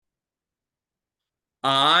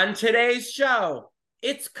On today's show,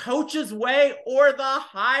 it's Coach's Way or the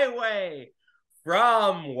Highway.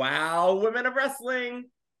 From Wow Women of Wrestling,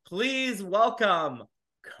 please welcome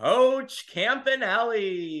Coach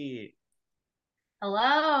Campanelli.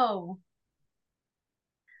 Hello.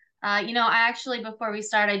 Before we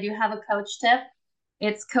start, I do have a coach tip.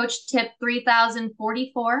 It's coach tip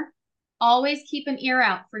 3044. Always keep an ear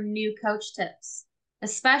out for new coach tips,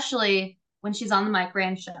 especially when she's on the Mike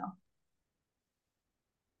Rand show.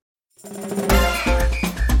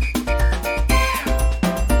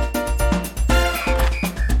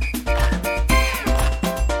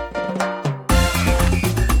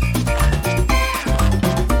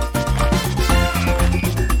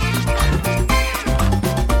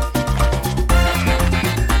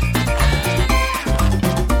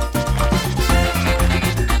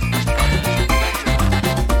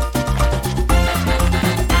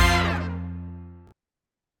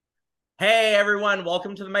 Hey everyone,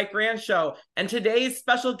 welcome to the Mike Rand Show. And today's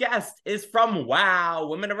special guest is from Wow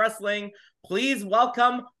Women of Wrestling. Please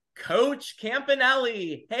welcome Coach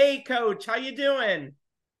Campanelli. Hey Coach, how you doing?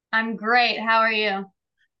 I'm great. How are you?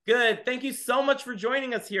 Good. Thank you so much for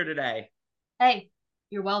joining us here today. Hey,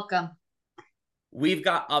 you're welcome. We've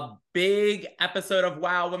got a big episode of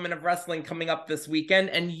Wow Women of Wrestling coming up this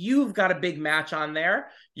weekend, and you've got a big match on there.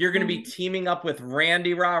 You're going to be teaming up with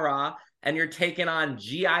Randy Rara, and you're taking on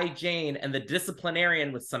G.I. Jane and the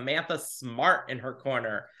Disciplinarian with Samantha Smart in her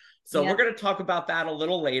corner. So we're going to talk about that a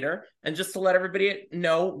little later. And just to let everybody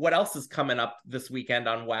know what else is coming up this weekend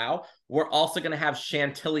on WoW, we're also going to have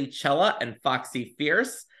Chantilly Chella and Foxy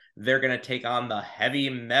Fierce. They're going to take on the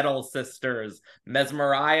Heavy Metal Sisters,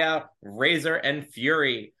 Mesmeriah, Razor, and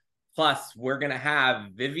Fury. Plus, we're going to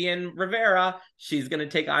have Vivian Rivera. She's going to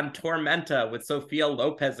take on Tormenta with Sofia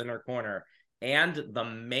Lopez in her corner. And the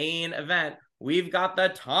main event, we've got the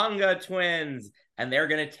Tonga Twins, and they're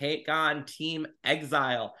going to take on Team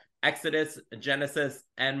Exile, Exodus, Genesis,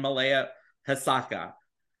 and Malaya Hisaka.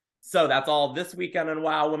 So that's all this weekend on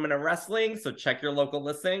Wow Women of Wrestling. So check your local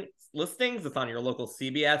listings. It's on your local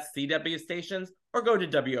CBS, CW stations, or go to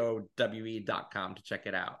WOWE.com to check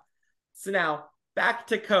it out. So now, back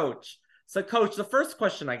to Coach. So Coach, the first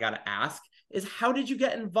question I got to ask is, how did you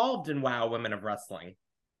get involved in Wow Women of Wrestling?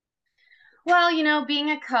 Well, being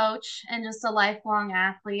a coach and just a lifelong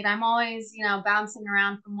athlete, I'm always, bouncing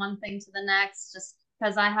around from one thing to the next just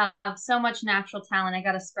because I have so much natural talent. I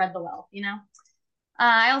got to spread the wealth.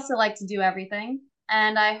 I also like to do everything.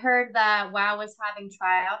 And I heard that WoW was having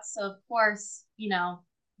tryouts. So, of course,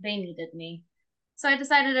 they needed me. So I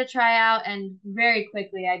decided to try out, and very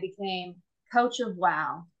quickly I became coach of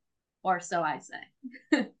WoW, or so I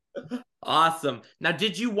say. Awesome. Now,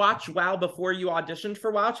 did you watch WoW before you auditioned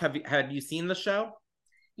for WoW? Had you seen the show?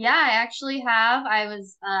 Yeah, I actually have.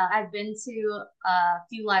 I've been to a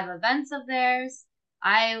few live events of theirs.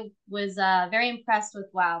 I was very impressed with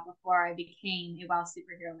WoW before I became a WoW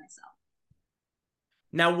superhero myself.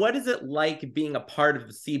 Now, what is it like being a part of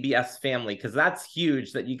the CBS family? Because that's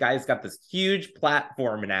huge that you guys got this huge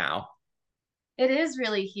platform now. It is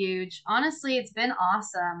really huge. Honestly, it's been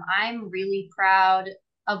awesome. I'm really proud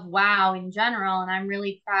of WoW in general, and I'm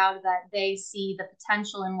really proud that they see the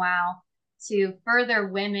potential in WoW to further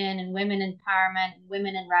women and women empowerment and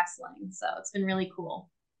women in wrestling. So it's been really cool.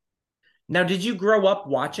 Now, did you grow up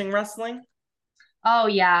watching wrestling? Oh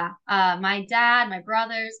yeah. My dad, my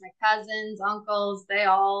brothers, my cousins, uncles, they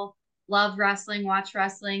all love wrestling, watch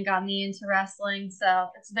wrestling, got me into wrestling. So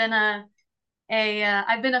it's been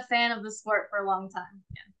I've been a fan of the sport for a long time.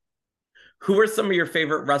 Yeah. Who are some of your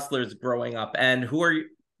favorite wrestlers growing up, and who are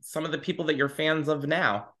some of the people that you're fans of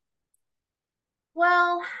now?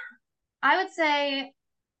 Well, I would say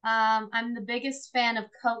I'm the biggest fan of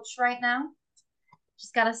Coach right now.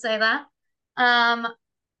 Just gotta say that. Oh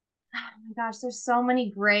my gosh, there's so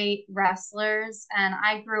many great wrestlers, and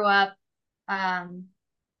I grew up. I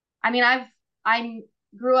mean, I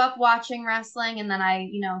grew up watching wrestling, and then I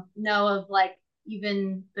know of like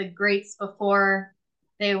even the greats before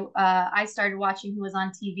I started watching who was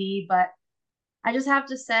on TV. But I just have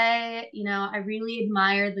to say, I really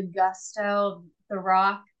admire the gusto of The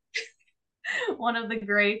Rock, one of the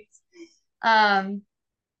greats. Um,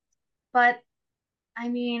 but I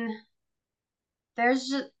mean, there's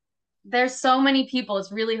just there's so many people.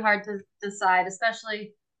 It's really hard to decide,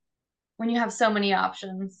 especially when you have so many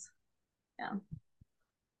options. Yeah.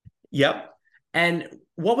 Yep. And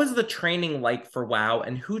what was the training like for WoW,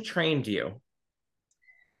 and who trained you?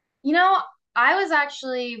 You know, I was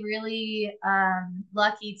actually really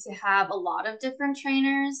lucky to have a lot of different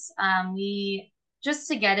trainers. We just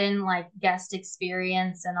to get in like guest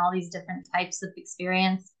experience and all these different types of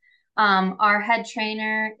experience. Our head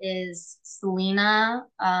trainer is Selena,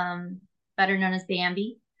 better known as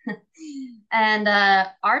Bambi. And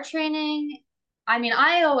our training, I mean,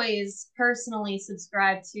 I always personally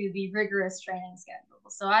subscribe to the rigorous training schedule.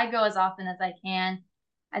 So I go as often as I can.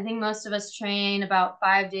 I think most of us train about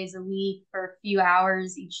 5 days a week for a few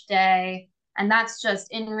hours each day. And that's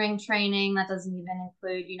just in-ring training. That doesn't even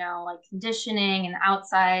include, like conditioning and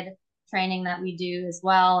outside training that we do as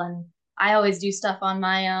well. And I always do stuff on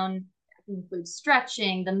my own. It includes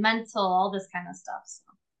stretching, the mental, all this kind of stuff. So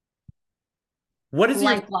What is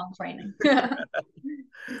your lifelong training.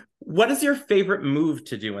 what is your favorite move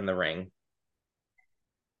to do in the ring?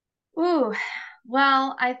 Ooh,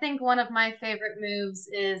 well, I think one of my favorite moves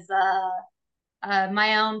is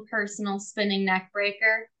my own personal spinning neck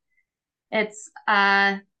breaker. It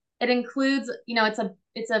includes,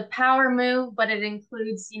 it's a power move, but it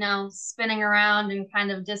includes, spinning around and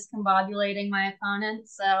kind of discombobulating my opponent.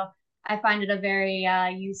 So I find it a very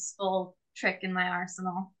useful trick in my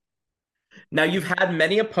arsenal. Now, you've had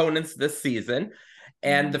many opponents this season,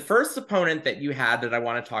 and the first opponent that you had that I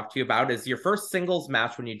want to talk to you about is your first singles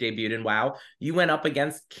match when you debuted in WoW. You went up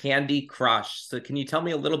against Candy Crush. So can you tell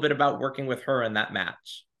me a little bit about working with her in that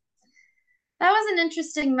match? That was an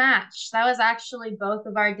interesting match. That was actually both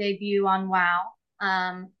of our debut on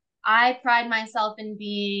WoW. I pride myself in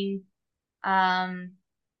being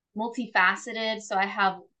multifaceted, so I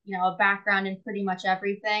have, a background in pretty much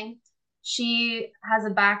everything. She has a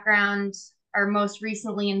background, or most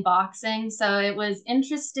recently in boxing, so it was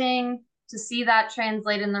interesting to see that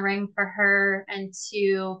translate in the ring for her and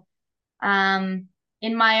to,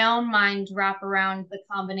 in my own mind, wrap around the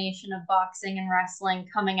combination of boxing and wrestling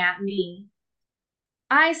coming at me.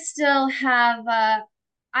 I still have,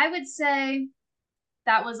 I would say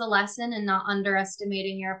that was a lesson in not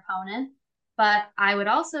underestimating your opponent. But I would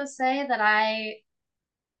also say that I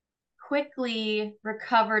quickly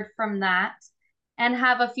recovered from that and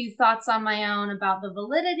have a few thoughts on my own about the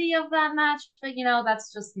validity of that match. But,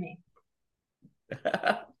 that's just me.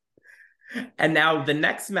 And now the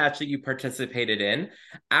next match that you participated in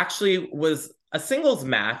actually was a singles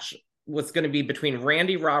match, was going to be between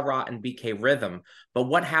Randy Rah and BK Rhythm. But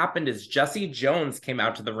what happened is Jesse Jones came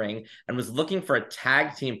out to the ring and was looking for a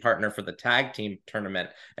tag team partner for the tag team tournament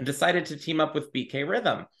and decided to team up with BK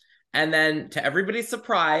Rhythm. And then to everybody's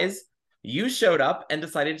surprise, you showed up and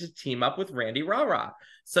decided to team up with Randy Rah.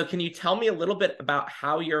 So can you tell me a little bit about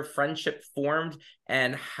how your friendship formed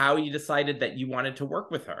and how you decided that you wanted to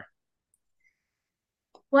work with her?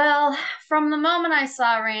 Well, from the moment I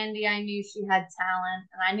saw Randy, I knew she had talent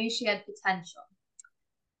and I knew she had potential.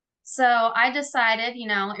 So I decided,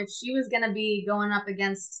 if she was going to be going up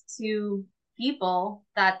against two people,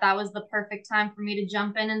 that was the perfect time for me to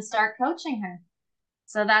jump in and start coaching her.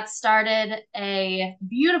 So that started a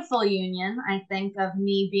beautiful union, I think, of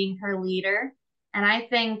me being her leader. And I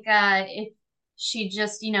think if she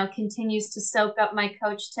just, continues to soak up my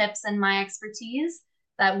coach tips and my expertise,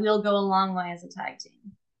 that we'll go a long way as a tag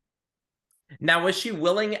team. Now, was she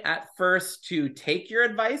willing at first to take your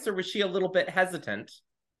advice, or was she a little bit hesitant?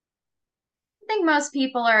 I think most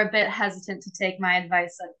people are a bit hesitant to take my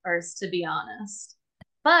advice at first, to be honest.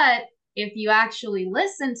 But if you actually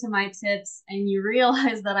listen to my tips and you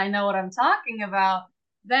realize that I know what I'm talking about,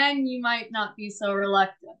 then you might not be so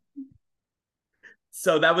reluctant.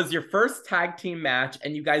 So that was your first tag team match,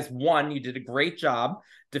 and you guys won. You did a great job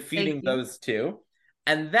defeating those two.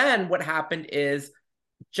 And then what happened is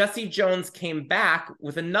Jesse Jones came back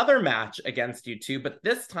with another match against you two, but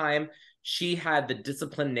this time she had the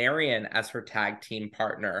disciplinarian as her tag team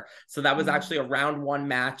partner. So that was actually a round one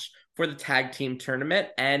match for the tag team tournament,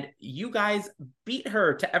 and you guys beat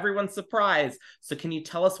her to everyone's surprise. So can you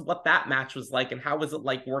tell us what that match was like, and how was it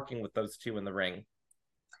like working with those two in the ring?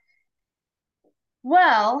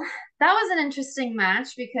 Well, that was an interesting match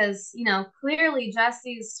because, clearly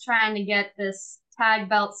Jesse's trying to get this tag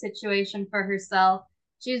belt situation for herself.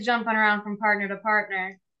 She's jumping around from partner to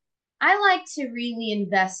partner. I like to really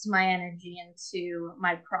invest my energy into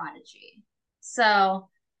my prodigy. So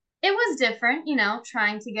it was different,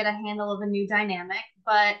 trying to get a handle of a new dynamic,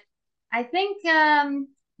 but I think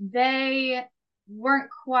they weren't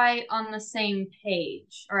quite on the same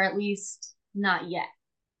page, or at least not yet.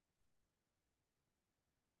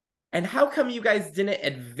 And how come you guys didn't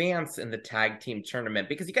advance in the tag team tournament?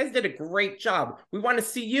 Because you guys did a great job. We want to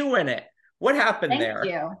see you in it. What happened there?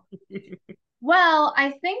 Thank you. Well,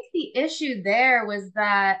 I think the issue there was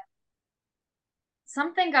that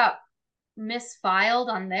something got misfiled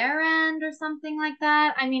on their end or something like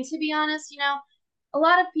that. I mean, to be honest, a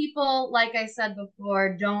lot of people, like I said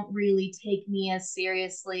before, don't really take me as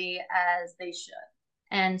seriously as they should.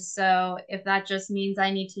 And so if that just means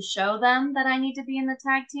I need to show them that I need to be in the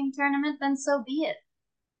tag team tournament, then so be it.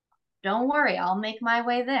 Don't worry, I'll make my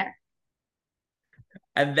way there.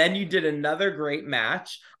 And then you did another great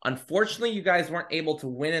match. Unfortunately, you guys weren't able to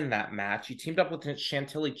win in that match. You teamed up with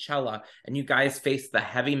Chantilly Cella, and you guys faced the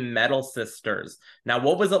Heavy Metal Sisters. Now,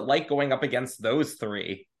 what was it like going up against those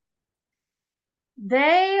three?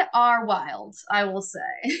 They are wild, I will say.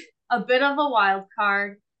 A bit of a wild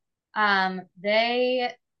card.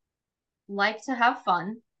 They like to have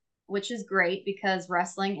fun, which is great because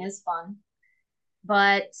wrestling is fun.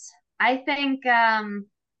 But I think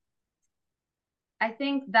I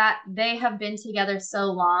think that they have been together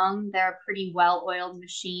so long, they're a pretty well-oiled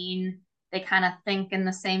machine. They kind of think in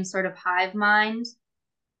the same sort of hive mind.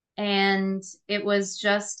 And it was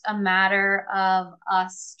just a matter of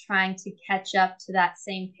us trying to catch up to that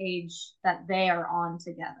same page that they are on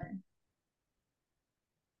together.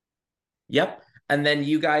 Yep. And then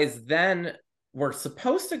you guys then were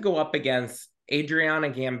supposed to go up against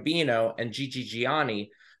Adriana Gambino and Gigi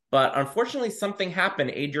Gianni, but unfortunately something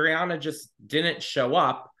happened. Adriana just didn't show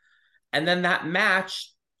up. And then that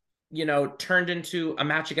match, turned into a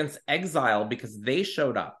match against Exile because they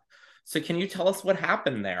showed up. So can you tell us what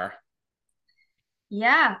happened there?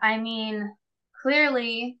 Yeah, I mean,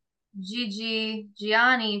 clearly Gigi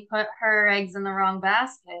Gianni put her eggs in the wrong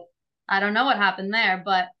basket. I don't know what happened there,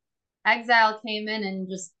 but Exile came in and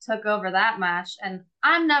just took over that match. And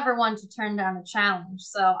I'm never one to turn down a challenge,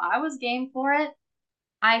 so I was game for it.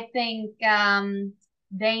 I think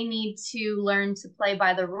they need to learn to play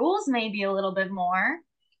by the rules maybe a little bit more.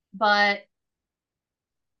 But,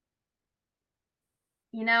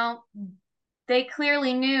 you know, they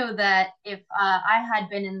clearly knew that if I had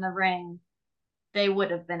been in the ring, they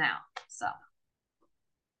would have been out. So,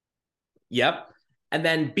 Yep. And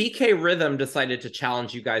then BK Rhythm decided to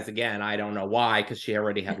challenge you guys again. I don't know why, because she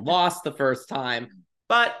already had lost the first time,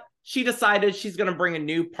 but she decided she's going to bring a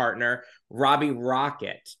new partner, Robbie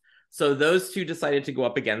Rocket. So those two decided to go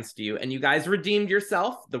up against you, and you guys redeemed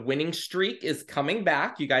yourself. The winning streak is coming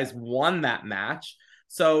back. You guys won that match.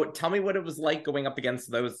 So tell me what it was like going up against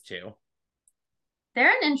those two. they're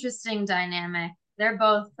an interesting dynamic. They're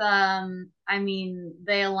both, I mean,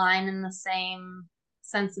 they align in the same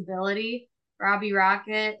sensibility. Robbie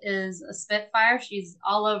Rocket is a Spitfire. She's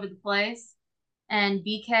all over the place. And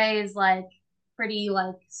BK is like pretty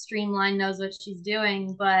like streamlined, knows what she's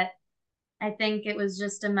doing. But I think it was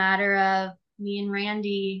just a matter of me and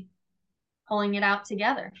Randy pulling it out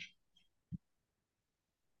together.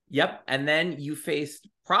 Yep. And then you faced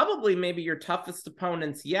probably maybe your toughest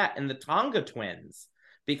opponents yet in the Tonga twins,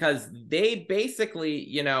 because they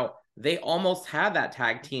basically, they almost had that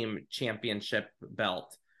tag team championship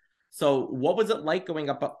belt. So what was it like going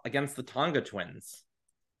up against the Tonga twins?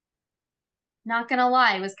 Not gonna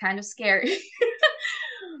lie, it was kind of scary.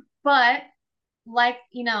 But like,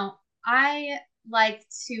 I like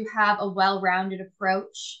to have a well-rounded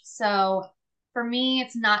approach. So for me,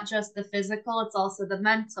 it's not just the physical, it's also the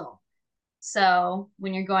mental. So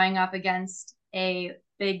when you're going up against a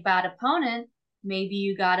big bad opponent, maybe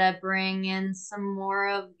you gotta bring in some more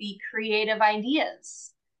of the creative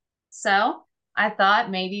ideas. So I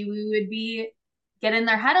thought maybe we would be get in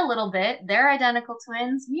their head a little bit. They're identical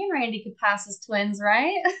twins. Me and Randy could pass as twins,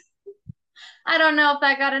 right? I don't know if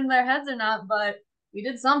that got in their heads or not, but we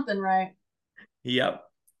did something right. Yep.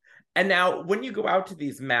 And now when you go out to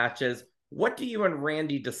these matches, what do you and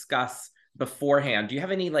Randy discuss beforehand? Do you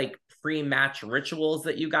have any like pre-match rituals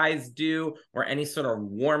that you guys do, or any sort of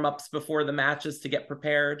warm-ups before the matches to get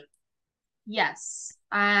prepared? Yes.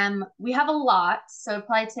 We have a lot, so it'd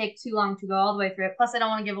probably take too long to go all the way through it. Plus, I don't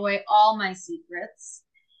want to give away all my secrets.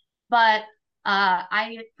 But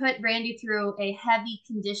I put Randy through a heavy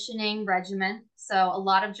conditioning regimen, so a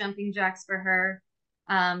lot of jumping jacks for her.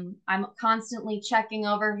 I'm constantly checking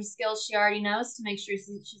over her skills she already knows to make sure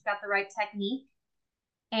she's got the right technique.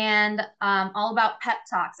 And all about pep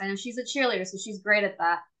talks. I know she's a cheerleader, so she's great at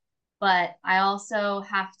that. But I also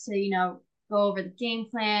have to, go over the game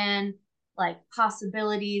plan, like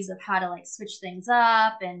possibilities of how to like switch things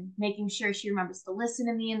up and making sure she remembers to listen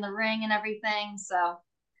to me in the ring and everything. So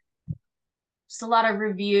just a lot of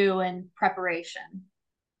review and preparation.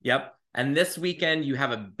 Yep. And this weekend, you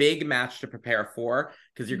have a big match to prepare for,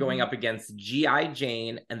 because you're going up against G.I.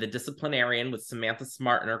 Jane and the Disciplinarian with Samantha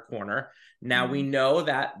Smart in her corner. Now, we know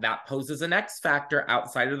that poses an X factor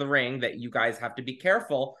outside of the ring that you guys have to be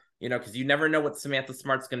careful, because you never know what Samantha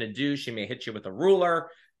Smart's going to do. She may hit you with a ruler.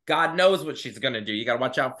 God knows what she's going to do. You got to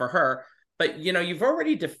watch out for her. But, you've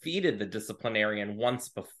already defeated the Disciplinarian once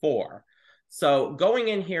before. So going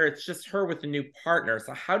in here, it's just her with a new partner.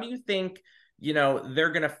 So how do you think they're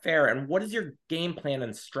going to fare? And what is your game plan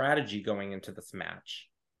and strategy going into this match?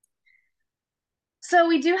 So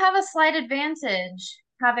we do have a slight advantage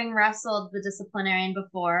having wrestled the disciplinarian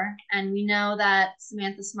before, and we know that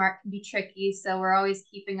Samantha Smart can be tricky, so we're always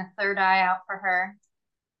keeping a third eye out for her.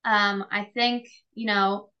 I think,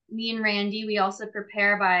 me and Randy, we also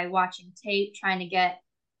prepare by watching tape, trying to get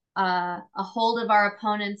a hold of our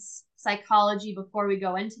opponent's psychology before we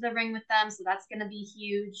go into the ring with them. So that's going to be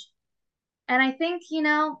huge. And I think,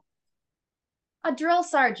 a drill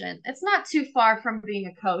sergeant, it's not too far from being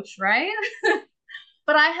a coach, right?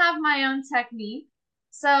 But I have my own technique.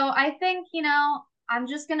 So I think, I'm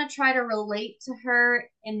just going to try to relate to her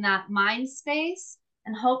in that mind space.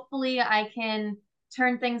 And hopefully I can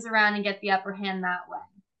turn things around and get the upper hand that way.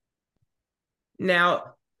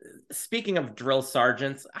 Now, speaking of drill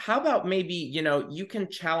sergeants, how about maybe, you can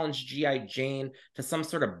challenge G.I. Jane to some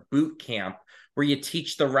sort of boot camp where you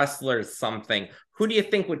teach the wrestlers something. Who do you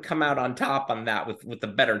think would come out on top on that with the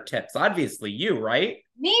better tips? Obviously you, right?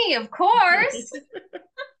 Me, of course.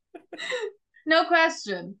 No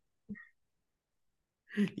question.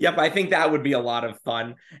 Yep, I think that would be a lot of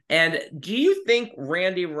fun. And do you think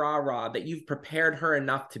Randy Rah-Rah, that you've prepared her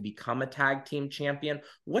enough to become a tag team champion?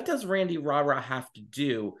 What does Randy Rah-Rah have to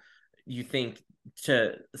do, you think,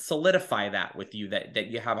 to solidify that with you, that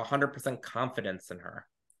you have 100% confidence in her?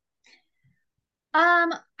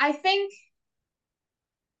 I think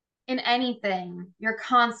in anything, you're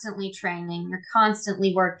constantly training, you're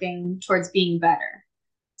constantly working towards being better.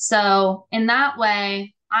 So in that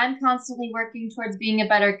way, I'm constantly working towards being a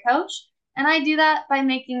better coach, and I do that by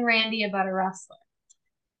making Randy a better wrestler.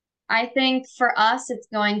 I think for us, it's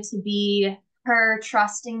going to be her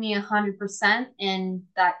trusting me 100% in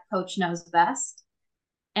that coach knows best,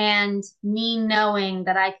 and me knowing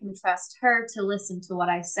that I can trust her to listen to what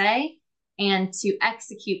I say and to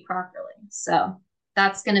execute properly. So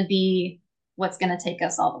that's going to be what's going to take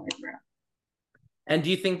us all the way through. And do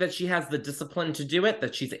you think that she has the discipline to do it,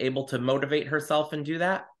 that she's able to motivate herself and do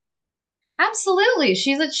that? Absolutely.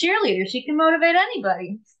 She's a cheerleader. She can motivate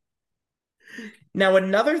anybody. Now,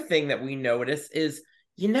 another thing that we notice is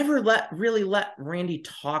you never really let Randy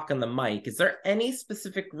talk on the mic. Is there any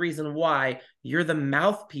specific reason why you're the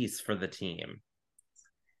mouthpiece for the team?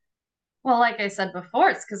 Well, like I said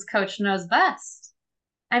before, it's because coach knows best.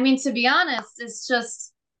 I mean, to be honest, it's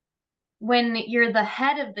just when you're the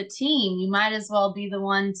head of the team, you might as well be the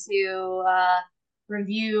one to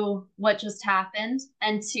review what just happened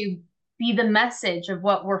and to be the message of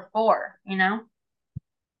what we're for, And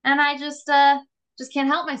I just can't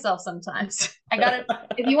help myself sometimes. I gotta,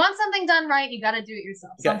 if you want something done right, you gotta do it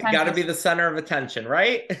yourself. Sometimes gotta be the center of attention,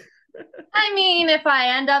 right? I mean, if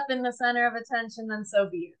I end up in the center of attention, then so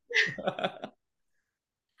be it.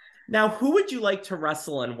 Now, who would you like to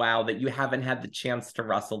wrestle in WoW that you haven't had the chance to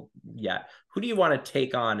wrestle yet? Who do you want to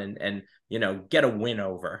take on and get a win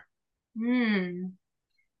over?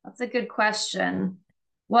 That's a good question.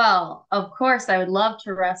 Well, of course, I would love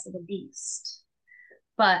to wrestle the Beast,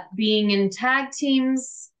 but being in tag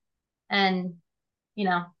teams and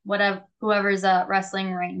whoever's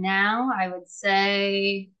wrestling right now, I would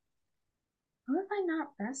say, who have I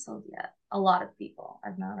not wrestled yet? A lot of people.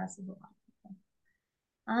 I've not wrestled a lot of people.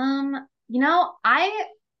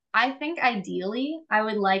 I think ideally I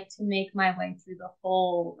would like to make my way through the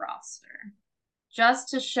whole roster just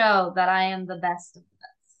to show that I am the best of the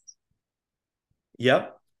best.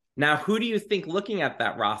 Yep. Now, who do you think, looking at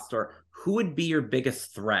that roster, who would be your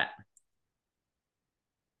biggest threat?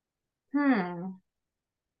 I'm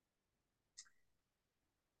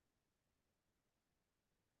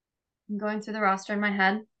going through the roster in my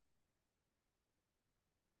head.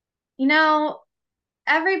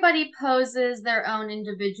 Everybody poses their own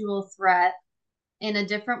individual threat in a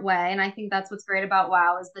different way. And I think that's what's great about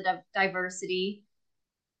WoW is the diversity.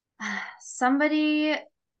 Somebody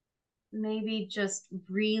maybe just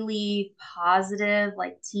really positive,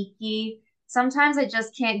 like Tiki. Sometimes I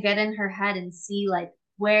just can't get in her head and see like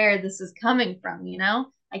where this is coming from,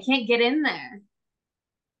 I can't get in there.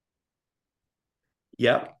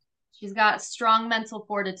 Yep. She's got strong mental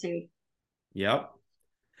fortitude. Yep.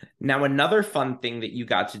 Now, another fun thing that you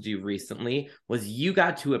got to do recently was you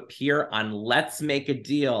got to appear on Let's Make a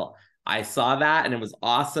Deal. I saw that and it was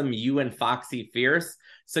awesome. You and Foxy Fierce.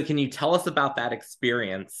 So can you tell us about that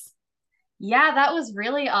experience? Yeah, that was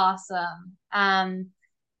really awesome. It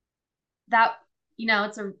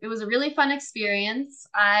was a really fun experience.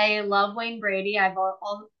 I love Wayne Brady. I've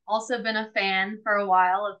also been a fan for a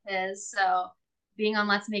while of his. So being on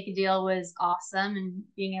Let's Make a Deal was awesome and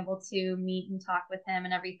being able to meet and talk with him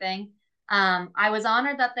and everything. I was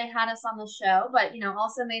honored that they had us on the show, but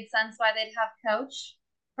also made sense why they'd have Coach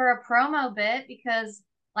for a promo bit because,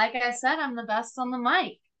 like I said, I'm the best on the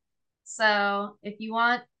mic. So if you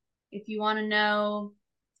want to know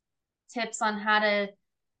tips on how to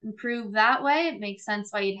improve that way, it makes sense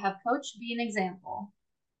why you'd have Coach be an example.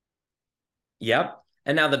 Yep.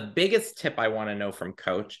 And now the biggest tip I want to know from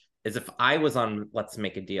Coach is if I was on Let's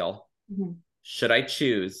Make a Deal, should I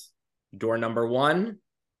choose door number 1,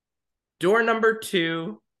 door number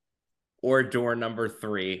 2, or door number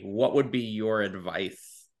 3? What would be your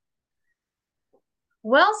advice?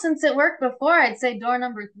 Well, since it worked before, I'd say door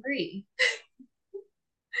number 3.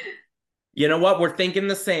 You know what? We're thinking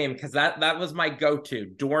the same because that was my go-to,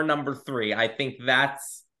 door number 3. I think that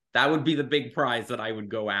would be the big prize that I would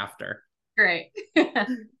go after. Great.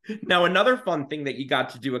 Now, another fun thing that you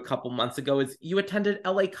got to do a couple months ago is you attended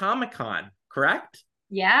LA Comic-Con, correct?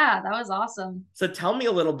 Yeah, that was awesome. So tell me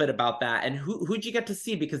a little bit about that and who'd you get to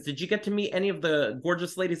see? Because did you get to meet any of the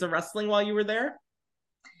gorgeous ladies of wrestling while you were there?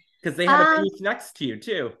 Because they had a booth next to you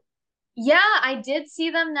too. Yeah, I did see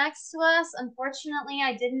them next to us. Unfortunately,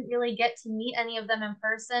 I didn't really get to meet any of them in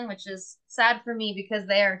person, which is sad for me because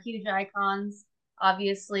they are huge icons,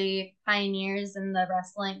 obviously pioneers in the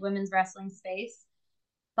women's wrestling space.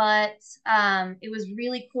 But it was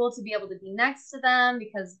really cool to be able to be next to them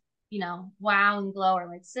because, WoW and Glow are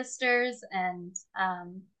like sisters. And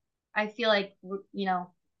I feel like,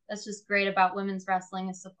 that's just great about women's wrestling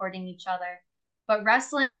is supporting each other. But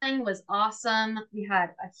wrestling was awesome. We had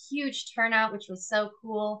a huge turnout, which was so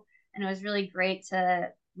cool. And it was really great to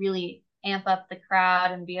really amp up the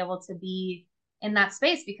crowd and be able to be in that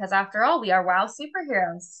space because after all, we are WoW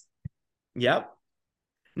superheroes. Yep.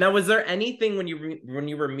 Now, was there anything when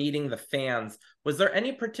you were meeting the fans, was there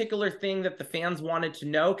any particular thing that the fans wanted to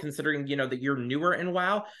know, considering, that you're newer in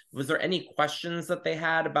WoW? Was there any questions that they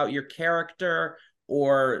had about your character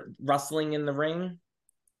or wrestling in the ring?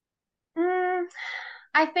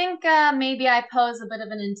 I think maybe I pose a bit of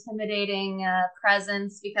an intimidating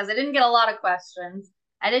presence because I didn't get a lot of questions.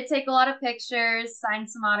 I did take a lot of pictures, signed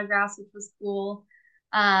some autographs, which was cool.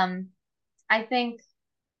 I think,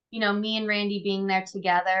 me and Randy being there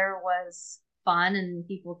together was fun and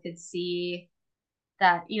people could see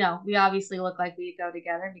that, we obviously look like we go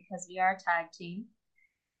together because we are a tag team.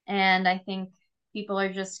 And I think people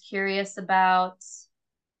are just curious about,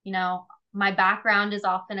 my background is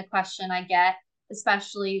often a question I get,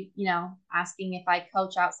 especially, asking if I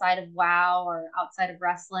coach outside of WoW or outside of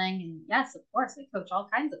wrestling. And yes, of course, I coach all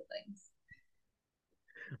kinds of things.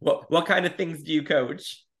 What kind of things do you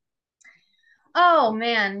coach? Oh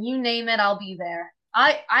man, you name it, I'll be there.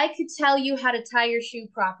 I could tell you how to tie your shoe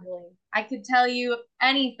properly. I could tell you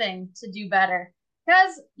anything to do better.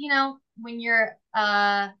 Because, when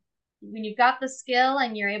you've got the skill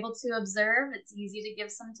and you're able to observe, it's easy to give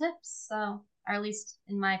some tips. So, or at least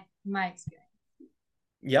in my experience.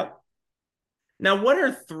 Yep. Now, what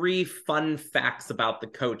are 3 fun facts about the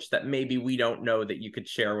coach that maybe we don't know that you could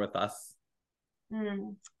share with us?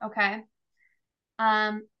 Okay.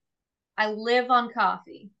 I live on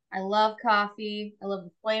coffee. I love coffee. I love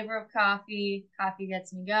the flavor of coffee. Coffee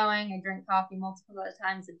gets me going. I drink coffee multiple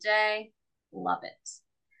times a day. Love it.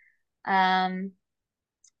 I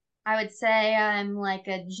would say I'm like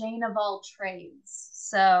a Jane of all trades.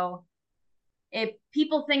 So if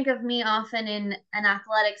people think of me often in an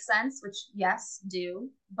athletic sense, which yes, do,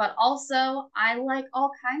 but also I like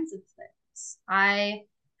all kinds of things. I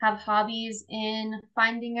have hobbies in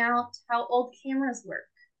finding out how old cameras work.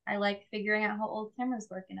 I like figuring out how old cameras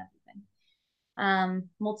work and everything.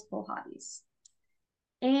 Multiple hobbies.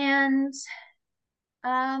 And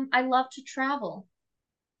I love to travel.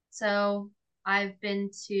 So I've been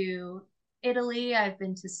to Italy, I've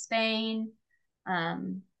been to Spain.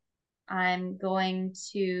 I'm going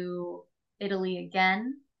to Italy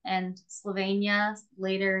again and Slovenia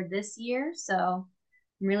later this year. So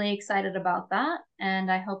I'm really excited about that.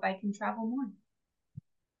 And I hope I can travel more.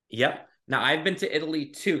 Yep. Now, I've been to Italy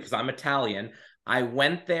too, because I'm Italian. I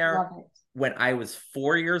went there when I was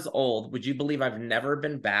 4 years old. Would you believe I've never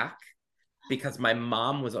been back? Because my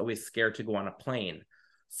mom was always scared to go on a plane.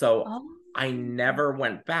 So I never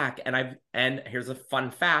went back. And here's a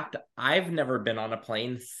fun fact. I've never been on a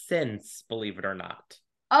plane since, believe it or not.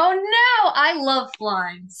 Oh no, I love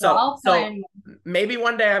flying. So I'll fly anyway. Maybe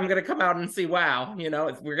one day I'm gonna come out and see WoW.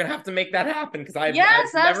 We're gonna have to make that happen because I've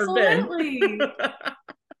never been.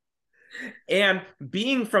 And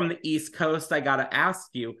being from the East Coast, I gotta ask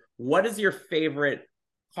you, what is your favorite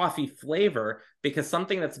coffee flavor? Because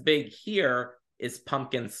something that's big here is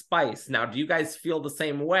pumpkin spice. Now, do you guys feel the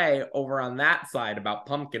same way over on that side about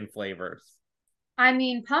pumpkin flavors? I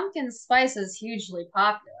mean, pumpkin spice is hugely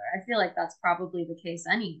popular. I feel like that's probably the case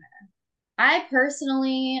anywhere. I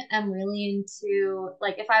personally am really into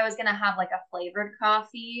like if I was gonna have like a flavored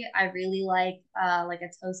coffee, I really like a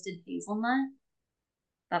toasted hazelnut.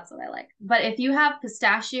 That's what I like. But if you have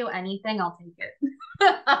pistachio anything, I'll take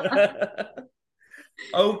it.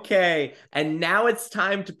 Okay, and now it's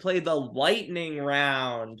time to play the lightning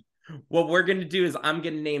round. What we're going to do is I'm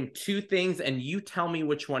going to name two things and you tell me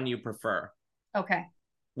which one you prefer. Okay.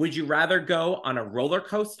 Would you rather go on a roller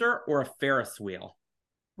coaster or a Ferris wheel?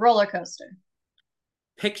 Roller coaster.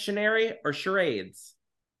 Pictionary or charades?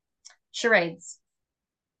 Charades.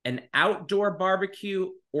 An outdoor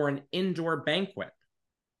barbecue or an indoor banquet?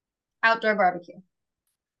 Outdoor barbecue.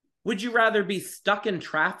 Would you rather be stuck in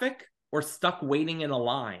traffic or stuck waiting in a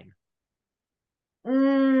line?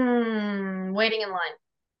 Waiting in line.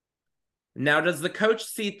 Now, does the coach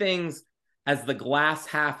see things as the glass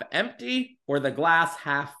half empty or the glass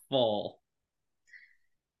half full?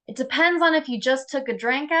 It depends on if you just took a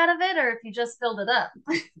drink out of it or if you just filled it up.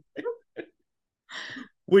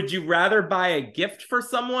 Would you rather buy a gift for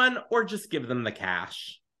someone or just give them the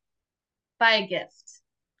cash? Buy a gift.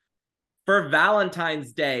 For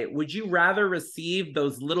Valentine's Day, would you rather receive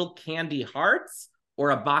those little candy hearts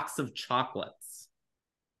or a box of chocolates?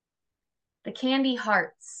 The candy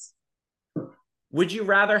hearts. Would you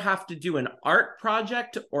rather have to do an art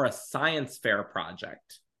project or a science fair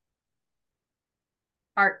project?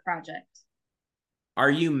 Art project.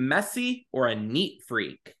 Are you messy or a neat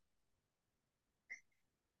freak?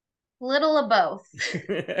 Little of both.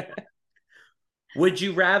 Would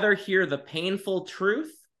you rather hear the painful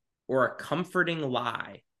truth or a comforting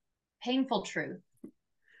lie? Painful truth.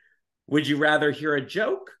 Would you rather hear a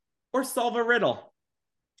joke or solve a riddle?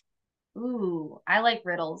 Ooh, I like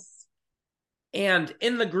riddles. And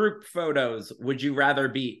in the group photos, would you rather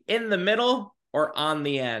be in the middle or on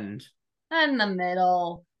the end? In the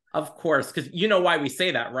middle. Of course, because you know why we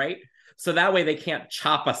say that, right? So that way they can't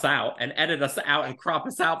chop us out and edit us out and crop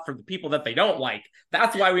us out for the people that they don't like.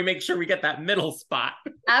 That's why we make sure we get that middle spot.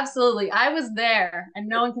 Absolutely. I was there and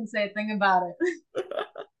no one can say a thing about it.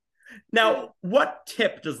 Now, what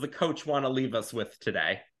tip does the coach want to leave us with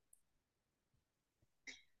today?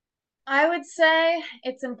 I would say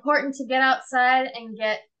it's important to get outside and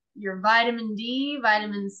get your vitamin D,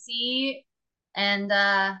 vitamin C, and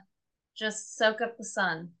just soak up the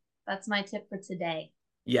sun. That's my tip for today.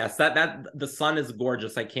 Yes, that the sun is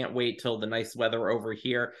gorgeous. I can't wait till the nice weather over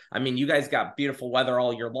here. I mean, you guys got beautiful weather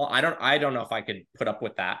all year long. I don't know if I could put up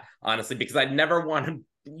with that, honestly, because I'd never want to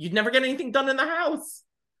you'd never get anything done in the house.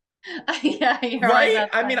 Yeah, you're right.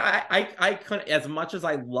 I mean, I couldn't, as much as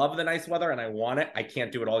I love the nice weather and I want it, I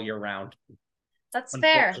can't do it all year round. That's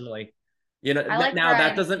fair. Unfortunately. You know, like now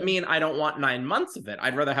that doesn't mean I don't want 9 months of it.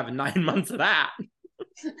 I'd rather have 9 months of that.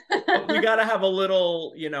 But we got to have a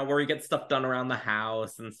little, you know, where we get stuff done around the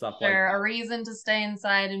house and stuff like that. Sure, a reason to stay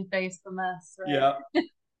inside and face the mess, right? Yeah.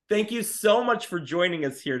 Thank you so much for joining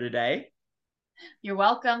us here today. You're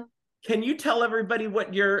welcome. Can you tell everybody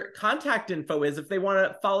what your contact info is if they want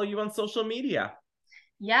to follow you on social media?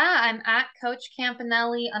 Yeah, I'm at Coach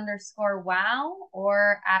Campanelli _wow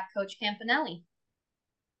or at Coach Campanelli.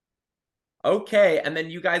 Okay, and then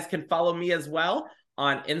you guys can follow me as well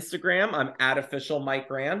on Instagram. I'm at official Mike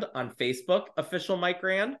Rand. On Facebook, official Mike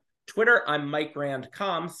Rand. Twitter, I'm Mike Rand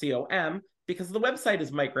com, because the website is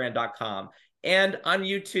MikeRand.com. And on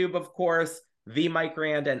YouTube, of course, the Mike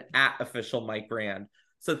Rand and at official Mike Rand.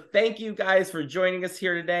 So thank you guys for joining us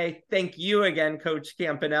here today. Thank you again, Coach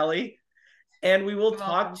Campanelli. And we will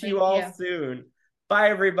talk to you all soon. Bye,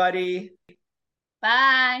 everybody.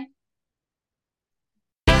 Bye.